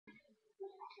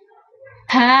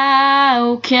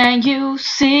How can you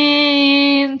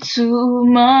see into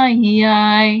my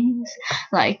eyes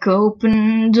like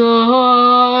open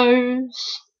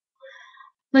doors,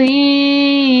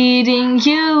 leading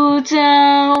you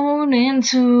down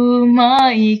into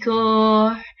my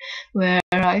core, where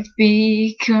I've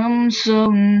become so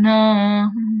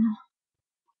numb,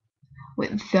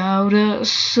 without a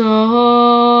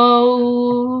soul.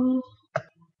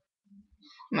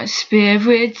 My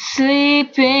spirit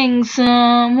sleeping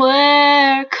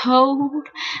somewhere cold,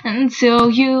 until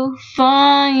you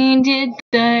find it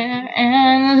there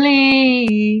and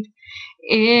lead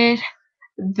it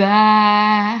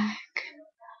back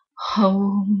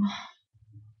home.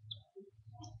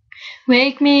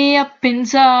 Wake me up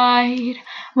inside,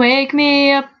 wake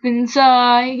me up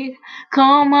inside,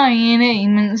 call my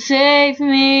name and save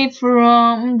me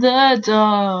from the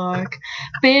dark.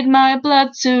 Bid my blood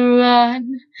to run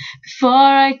before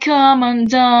I come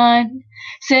undone.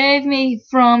 Save me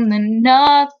from the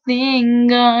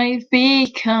nothing I've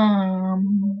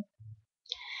become.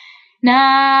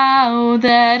 Now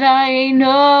that I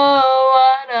know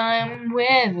what I'm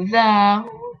without,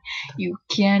 you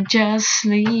can't just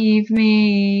leave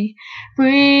me.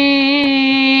 Breathe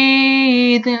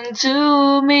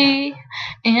into me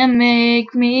and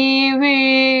make me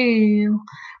real.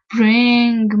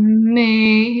 Bring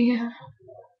me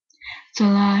to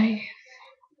life.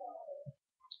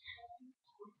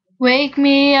 Wake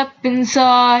me up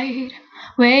inside,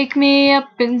 wake me up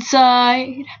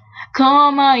inside.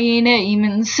 Call my name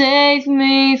and save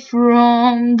me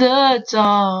from the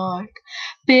dark.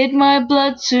 Bid my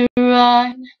blood to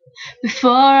run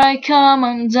before I come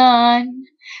undone.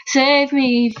 Save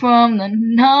me from the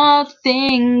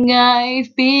nothing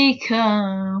I've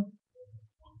become.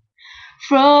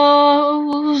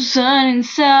 Frozen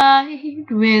inside,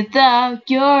 without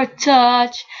your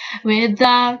touch,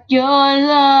 without your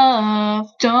love,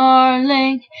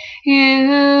 darling.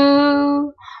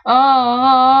 You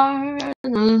are the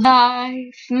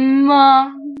life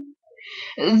among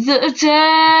the dead.